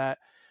is that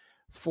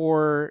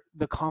for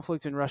the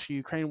conflict in Russia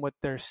Ukraine, what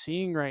they're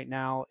seeing right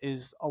now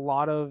is a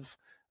lot of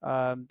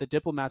the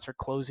diplomats are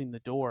closing the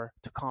door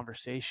to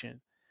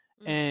conversation.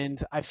 Mm,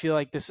 And I feel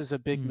like this is a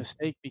big Hmm.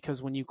 mistake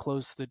because when you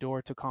close the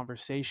door to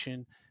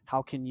conversation,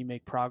 how can you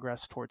make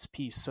progress towards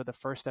peace? So the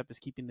first step is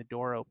keeping the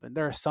door open.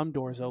 There are some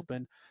doors mhm,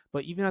 open,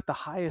 but even at the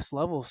highest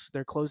levels,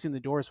 they're closing the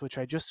doors, which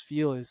I just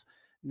feel is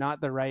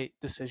not the right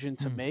decision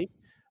to Hmm. make.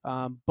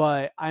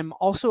 But I'm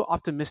also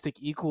optimistic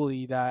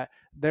equally that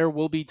there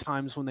will be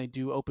times when they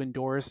do open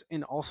doors,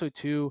 and also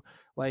too,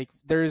 like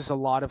there's a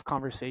lot of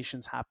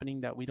conversations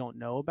happening that we don't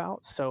know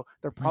about, so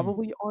there Hmm.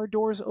 probably are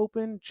doors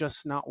open,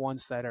 just not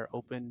ones that are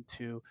open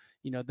to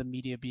the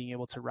media being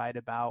able to write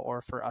about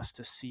or for us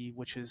to see,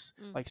 which is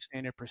mm, like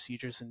standard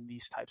procedures in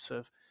these types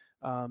of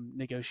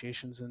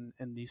negotiations and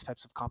these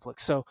types of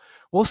conflicts. So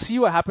we'll see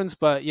what happens,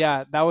 but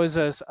yeah, that was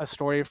a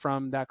story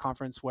from that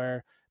conference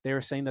where they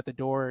were saying that the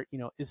door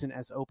isn't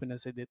as open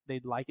as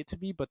they'd like it to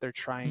be, but they're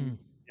trying Hmm.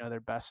 their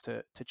best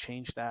to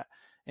change that.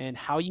 And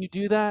how you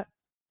do that,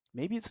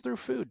 Maybe it's through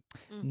food.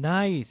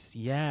 Nice.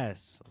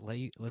 Yes.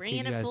 Let's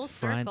Bringing get you it guys full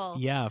front. circle.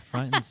 Yeah,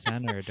 front and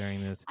center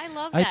during this. I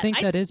love I that.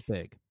 think that is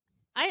big.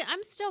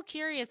 I'm still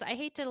curious. I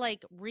hate to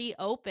like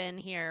reopen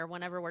here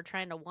whenever we're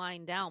trying to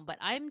wind down, but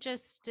I'm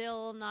just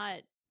still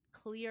not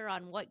clear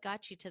on what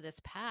got you to this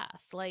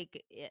path.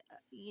 Like,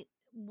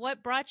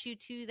 what brought you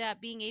to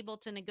that, being able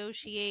to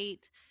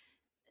negotiate,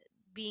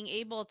 being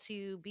able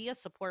to be a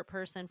support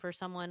person for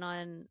someone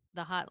on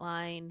the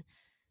hotline?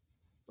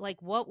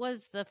 Like, what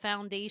was the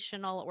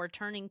foundational or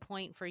turning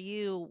point for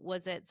you?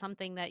 Was it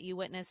something that you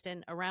witnessed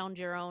in around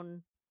your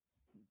own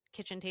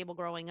kitchen table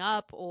growing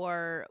up,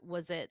 or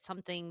was it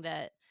something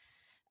that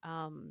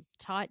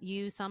taught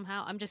you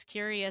somehow? I'm just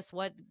curious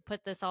what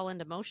put this all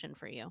into motion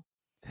for you.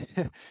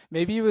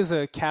 Maybe it was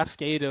a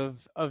cascade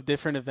of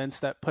different events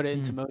that put it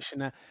into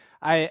motion.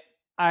 I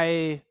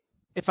I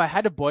if I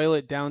had to boil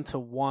it down to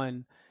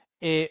one,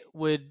 it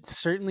would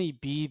certainly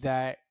be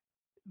that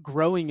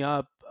growing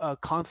up,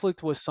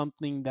 conflict was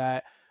something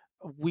that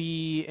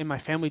we in my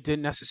family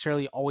didn't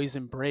necessarily always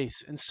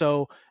embrace. And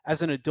so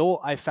as an adult,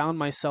 I found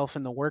myself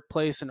in the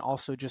workplace and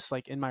also just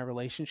like in my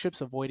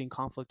relationships avoiding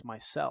conflict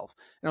myself.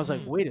 And I was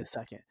like, wait a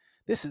second,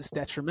 this is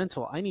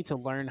detrimental. I need to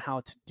learn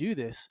how to do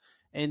this.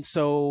 And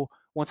so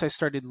once I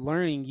started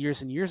learning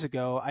years and years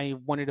ago, I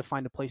wanted to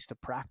find a place to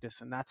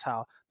practice. And that's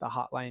how the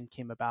hotline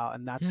came about.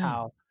 And that's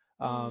how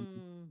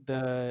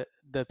the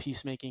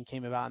peacemaking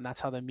came about, and that's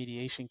how the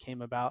mediation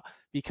came about,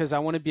 because I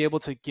want to be able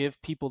to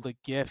give people the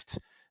gift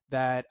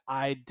that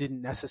I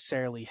didn't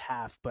necessarily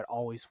have but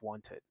always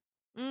wanted.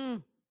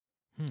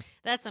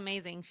 That's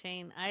amazing,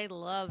 Shane. I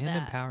love and that.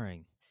 And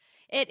empowering.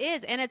 It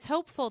is, and it's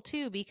hopeful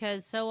too,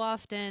 because so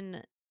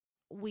often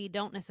we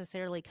don't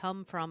necessarily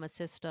come from a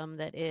system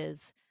that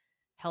is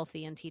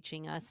healthy in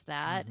teaching us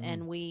that,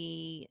 and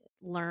we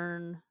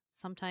learn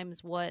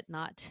sometimes what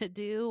not to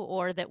do,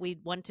 or that we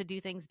want to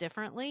do things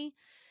differently,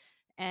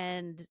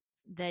 and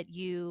that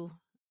you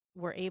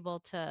were able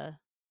to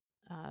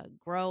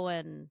grow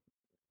and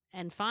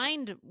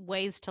find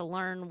ways to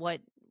learn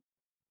what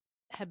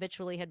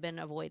habitually had been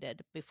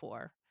avoided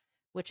before,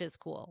 which is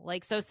cool.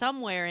 Like, so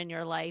somewhere in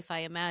your life, I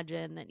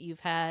imagine that you've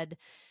had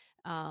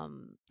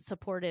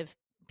supportive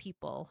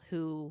people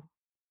who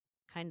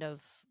kind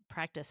of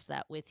practiced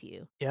that with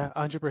you. Yeah,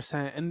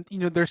 100%. And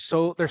there's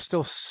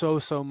still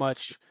so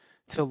much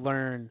to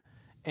learn.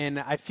 And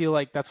I feel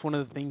like that's one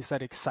of the things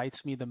that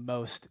excites me the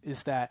most,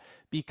 is that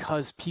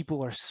because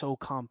people are so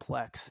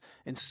complex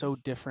and so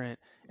different,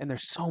 and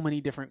there's so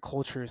many different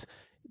cultures,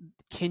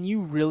 can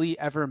you really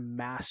ever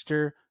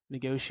master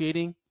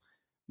negotiating?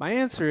 My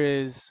answer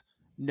is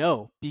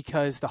no,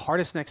 because the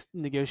hardest next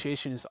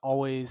negotiation is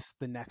always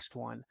the next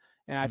one.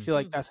 And I feel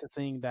like that's the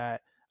thing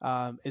that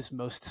is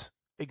most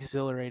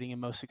exhilarating and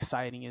most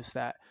exciting, is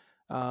that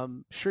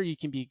sure, you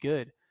can be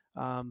good,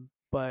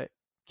 but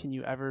can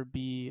you ever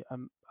be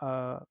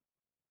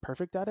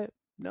perfect at it?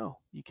 No,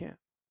 you can't.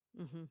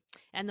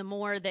 And the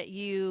more that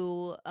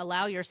you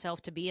allow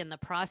yourself to be in the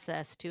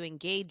process to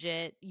engage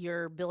it,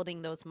 you're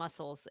building those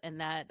muscles and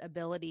that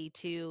ability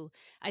to,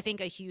 I think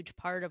a huge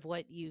part of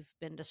what you've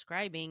been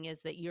describing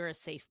is that you're a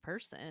safe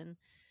person,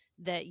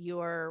 that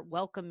you're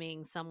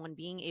welcoming someone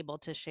being able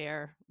to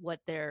share what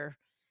they're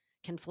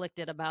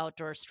conflicted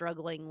about or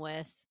struggling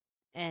with,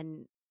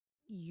 and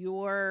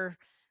your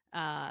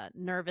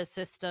nervous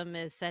system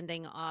is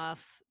sending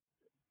off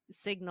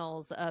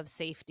signals of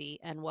safety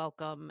and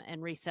welcome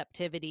and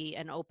receptivity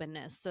and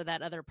openness, so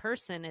that other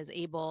person is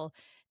able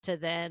to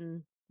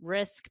then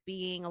risk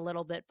being a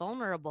little bit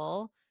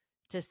vulnerable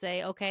to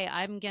say, okay,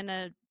 I'm going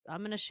to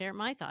share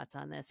my thoughts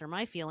on this or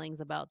my feelings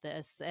about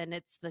this. And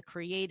it's the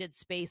created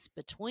space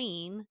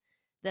between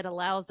that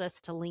allows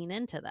us to lean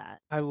into that.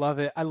 I love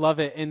it. I love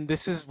it. And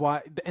this is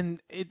why,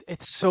 and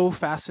it's so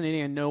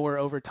fascinating. I know we're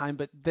over time,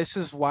 but this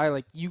is why,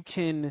 like, you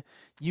can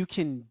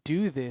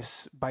do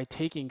this by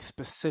taking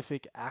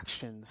specific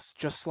actions.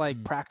 Just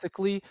like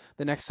practically,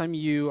 the next time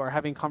you are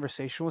having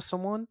conversation with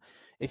someone,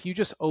 if you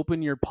just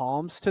open your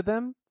palms to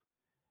them,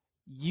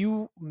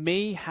 you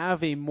may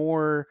have a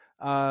more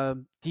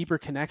deeper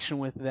connection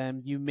with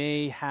them.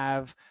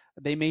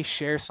 They may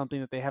share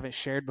something that they haven't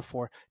shared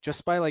before,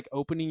 just by like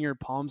opening your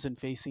palms and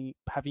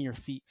having your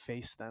feet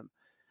face them.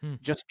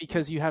 Just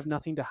because you have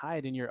nothing to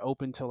hide and you're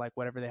open to like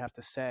whatever they have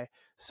to say.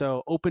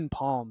 So open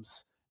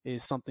palms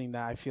is something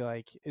that I feel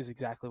like is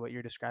exactly what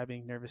you're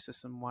describing, nervous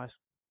system wise.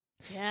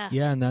 Yeah.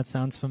 Yeah, and that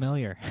sounds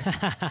familiar.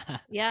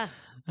 Yeah.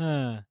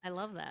 I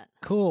love that.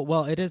 Cool.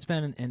 Well, it has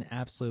been an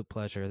absolute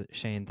pleasure,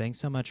 Shane. Thanks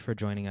so much for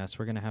joining us.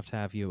 We're going to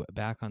have you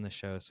back on the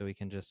show so we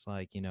can just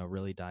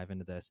really dive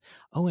into this.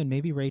 Oh, and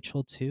maybe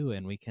Rachel too,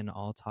 and we can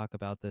all talk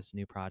about this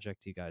new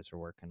project you guys are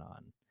working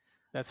on.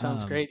 That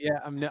sounds great. Yeah,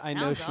 I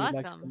know she would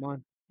like to come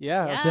on.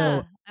 Yeah.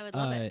 So I would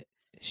love it.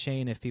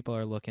 Shane, if people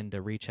are looking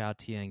to reach out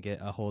to you and get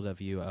a hold of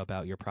you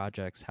about your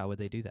projects, how would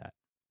they do that?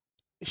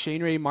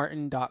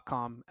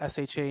 ShaneRayMartin.com.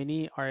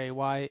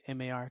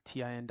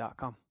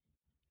 ShaneRayMartin.com.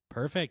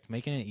 Perfect.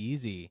 Making it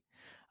easy.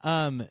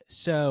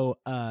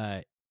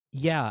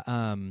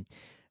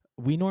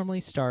 we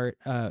normally start,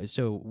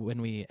 so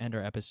when we end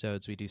our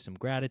episodes, we do some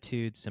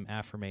gratitude, some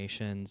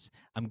affirmations.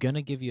 I'm going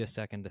to give you a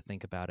second to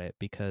think about it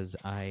because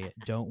I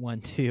don't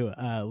want to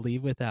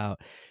leave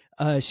without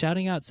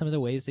shouting out some of the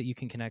ways that you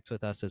can connect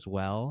with us as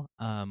well.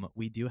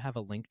 We do have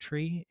a link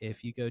tree.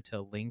 If you go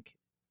to linktree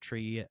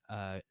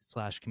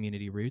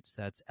 /community roots,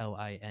 that's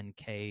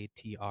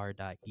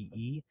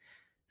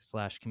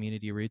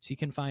linktr.ee/community roots, you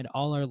can find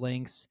all our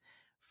links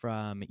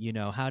from,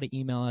 how to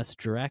email us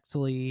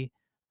directly,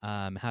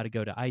 how to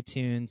go to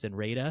iTunes and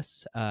rate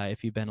us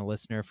if you've been a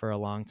listener for a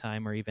long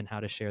time, or even how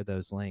to share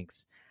those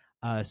links.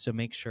 So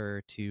make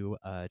sure to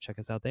check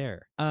us out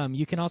there.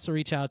 You can also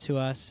reach out to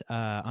us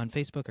on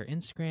Facebook or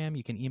Instagram.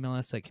 You can email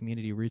us at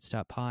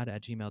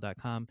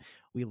communityroots.pod@gmail.com.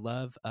 We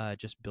love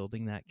just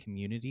building that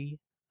community,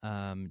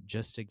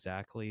 just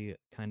exactly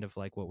kind of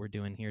like what we're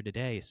doing here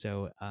today.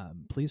 So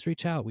please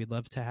reach out. We'd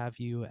love to have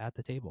you at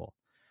the table.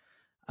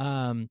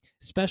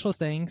 Special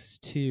thanks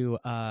to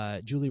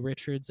Julie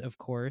Richards, of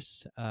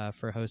course,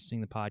 for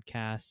hosting the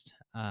podcast,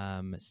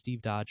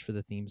 Steve Dodge for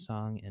the theme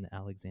song, and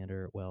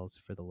Alexander Wells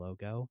for the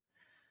logo.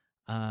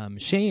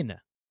 Shane,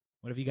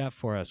 what have you got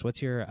for us?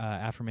 What's your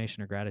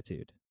affirmation or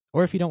gratitude?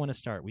 Or if you don't want to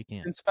start, we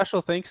can. And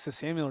special thanks to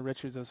Samuel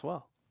Richards as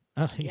well.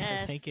 Oh, yeah,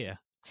 Yes. thank you.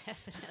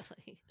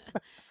 Definitely.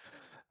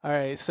 All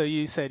right, so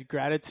you said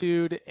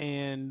gratitude,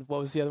 and what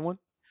was the other one?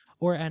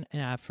 Or an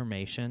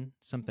affirmation,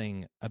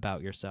 something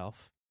about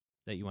yourself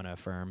that you want to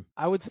affirm.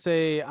 I would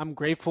say I'm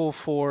grateful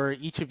for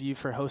each of you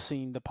for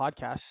hosting the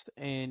podcast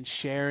and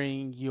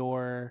sharing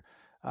your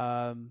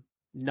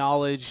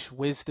knowledge,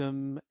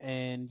 wisdom,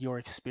 and your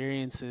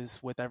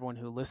experiences with everyone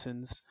who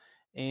listens.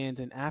 And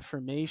an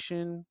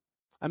affirmation,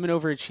 I'm an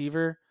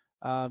overachiever,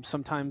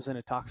 sometimes in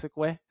a toxic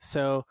way.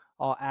 So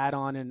I'll add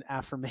on an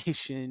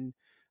affirmation.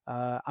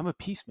 I'm a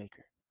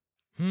peacemaker.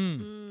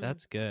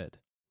 That's good.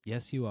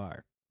 Yes, you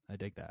are. I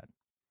dig that.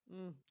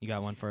 You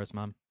got one for us,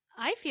 Mom?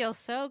 I feel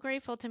so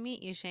grateful to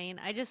meet you, Shane.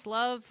 I just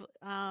love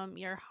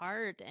your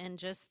heart and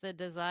just the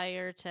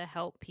desire to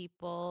help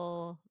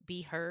people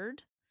be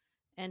heard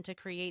and to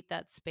create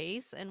that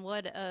space. And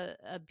what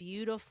a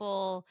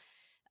beautiful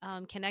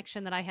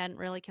connection that I hadn't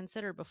really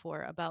considered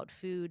before about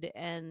food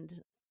and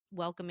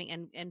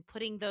welcoming and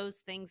putting those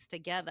things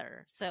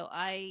together. So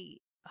I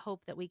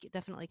hope that we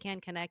definitely can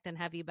connect and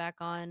have you back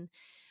on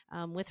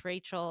with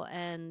Rachel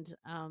and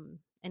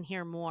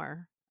hear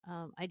more.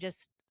 I'm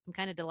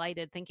kind of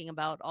delighted thinking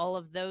about all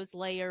of those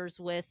layers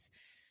with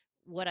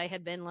what I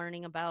had been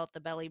learning about the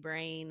belly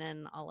brain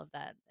and all of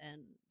that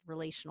and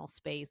relational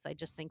space. I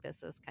just think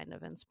this is kind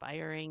of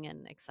inspiring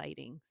and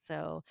exciting.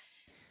 So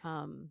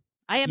I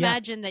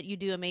imagine that you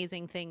do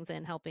amazing things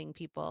in helping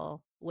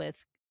people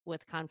with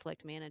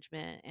conflict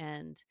management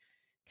and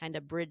kind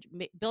of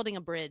building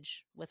a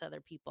bridge with other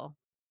people.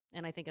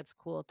 And I think it's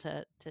cool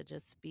to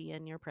just be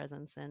in your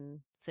presence and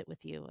sit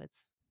with you.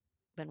 It's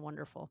been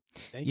wonderful.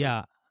 Thank you.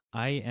 Yeah.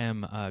 I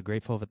am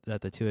grateful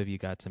that the two of you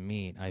got to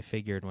meet. I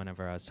figured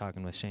whenever I was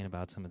talking with Shane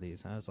about some of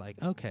these, I was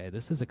like, okay,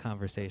 this is a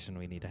conversation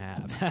we need to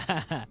have.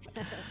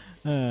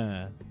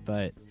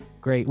 But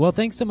great. Well,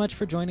 thanks so much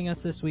for joining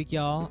us this week,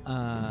 y'all.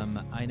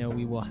 I know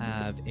we will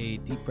have a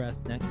deep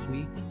breath next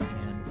week,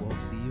 and we'll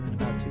see you in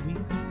about 2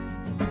 weeks.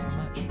 Thanks so much.